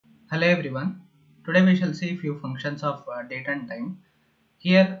Hello everyone. Today we shall see few functions of date and time.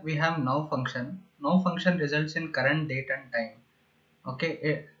 Here we have now function. Now function results in current date and time.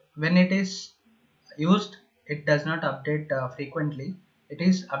 Okay, when it is used, it does not update frequently. It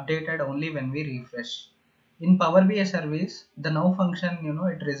is updated only when we refresh. In Power BI service, the now function,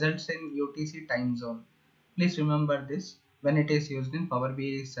 it results in UTC time zone. Please remember this when it is used in Power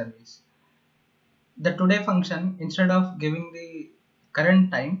BI service. The today function, instead of giving the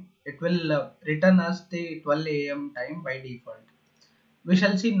current time, it will return us the 12 a.m. time by default. We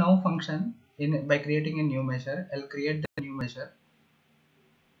shall see now function by creating a new measure. I'll create the new measure.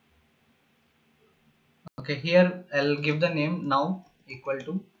 Okay, here I'll give the name now equal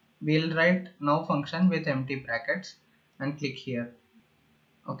to. We'll write now function with empty brackets and click here.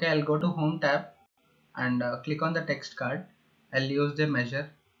 Okay, I'll go to home tab and click on the text card. I'll use the measure.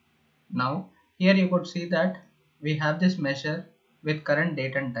 Now here you could see that we have this measure with current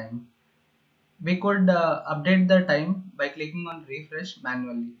date and time. We could update the time by clicking on refresh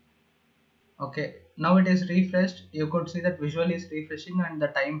manually. Okay, now it is refreshed. You could see that visual is refreshing and the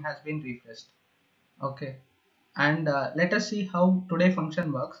time has been refreshed. Okay, and let us see how today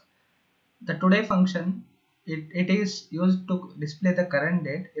function works. The today function, it is used to display the current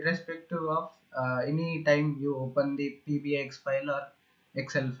date irrespective of any time you open the PBX file or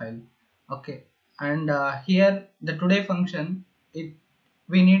Excel file. Okay, and here the today function,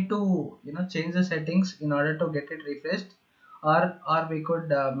 we need to change the settings in order to get it refreshed, or we could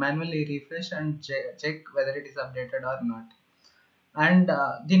manually refresh and check whether it is updated or not. And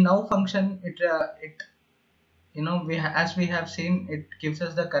the now function, it as we have seen, it gives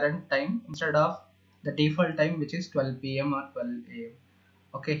us the current time instead of the default time, which is 12 p.m. or 12 a.m.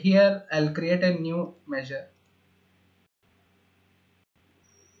 Okay, here I'll create a new measure.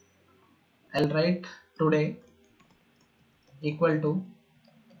 I'll write today equal to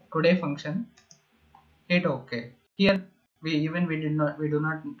today function, hit OK. Here we do not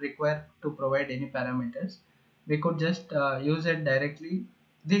require to provide any parameters. We could just use it directly.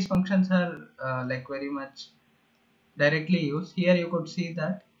 These functions are like very much directly used. Here you could see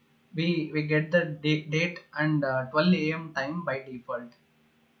that we get the date and 12 a.m. time by default.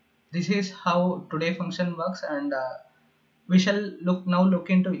 This is how today function works, and we shall look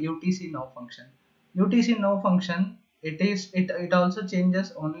into UTCNOW function. UTCNOW function, it also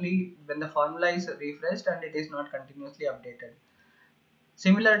changes only when the formula is refreshed and it is not continuously updated.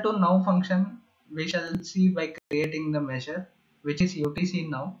 Similar to now function, we shall see by creating the measure, which is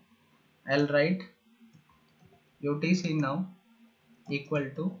UTCNOW. I'll write UTCNOW equal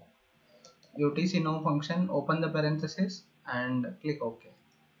to UTCNOW function, open the parenthesis and click OK.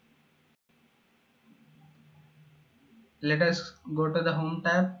 Let us go to the home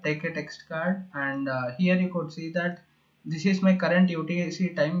tab, take a text card, and here you could see that this is my current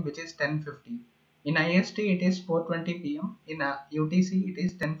UTC time, which is 10:50. In IST it is 4:20 p.m. In UTC it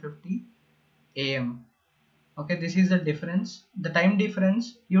is 10:50 a.m. Okay, this is the difference. The time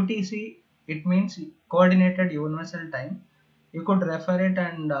difference, UTC, it means coordinated universal time. You could refer it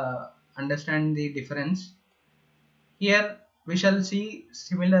and understand the difference. Here we shall see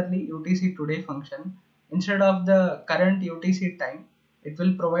similarly UTC today function. Instead of the current UTC time, it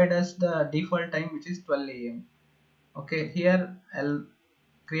will provide us the default time, which is 12 a.m. Okay, here I'll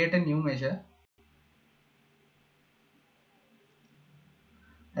create a new measure.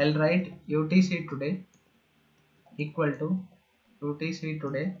 I'll write UTC today equal to UTC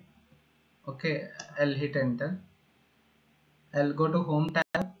today. Okay, I'll hit enter. I'll go to home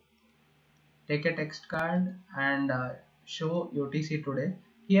tab, take a text card and show UTC today.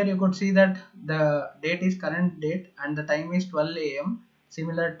 Here you could see that the date is current date and the time is 12 a.m.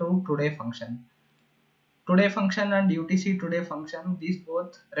 similar to today function. Today function and UTC today function, these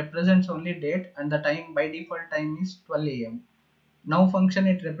both represents only date and the time by default time is 12 a.m. Now function,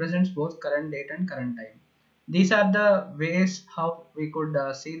 it represents both current date and current time. These are the ways how we could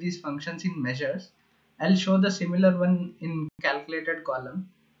see these functions in measures. I'll show the similar one in calculated column.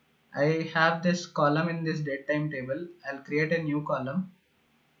 I have this column in this date time table. I'll create a new column.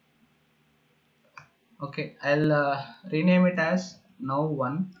 Okay, I'll rename it as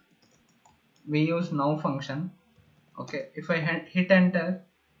now1. We use now function. Okay, if I hit enter,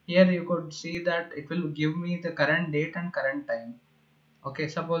 here you could see that it will give me the current date and current time. Okay,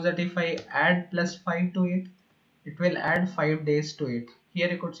 suppose that if I add +5 to it, it will add 5 days to it. Here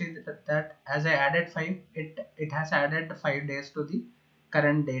you could see that as I added 5, it has added 5 days to the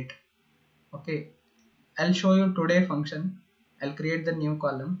current date. Okay, I'll show you today function. I'll create the new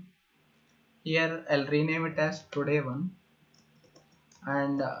column. Here I'll rename it as today1,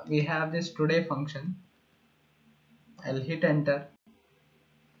 and we have this today function. I'll hit enter.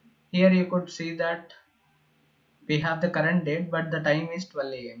 Here you could see that we have the current date, but the time is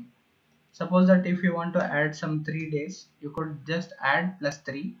 12 a.m. Suppose that if you want to add some 3 days, you could just add plus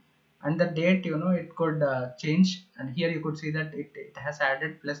 3, and the date, it could change, and here you could see that it has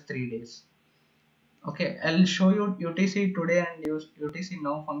added plus 3 days. Okay, I'll show you UTC today and use UTC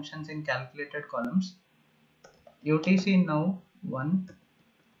now functions in calculated columns. UTC now 1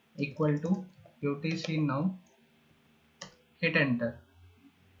 equal to UTC now, hit enter.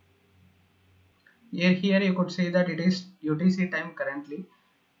 Here you could see that it is UTC time currently.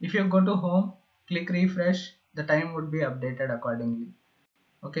 If you go to home, click refresh, the time would be updated accordingly.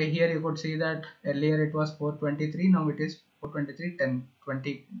 Okay, here you could see that earlier it was 4:23, now it is 4:23, 10,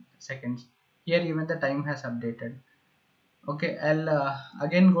 20 seconds. Here even the time has updated. Okay, I'll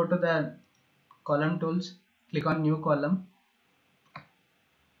again go to the column tools, click on new column,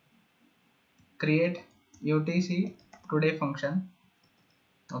 create UTC today function.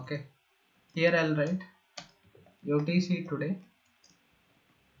 Okay, here I'll write UTC today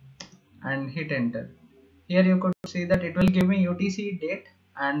and hit enter. Here you could see that it will give me UTC date,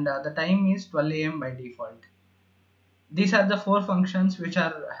 and the time is 12 a.m. by default. These are the 4 functions which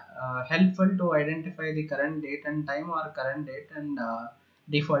are helpful to identify the current date and time, or current date and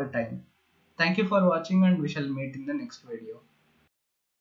default time. Thank you for watching, and we shall meet in the next video.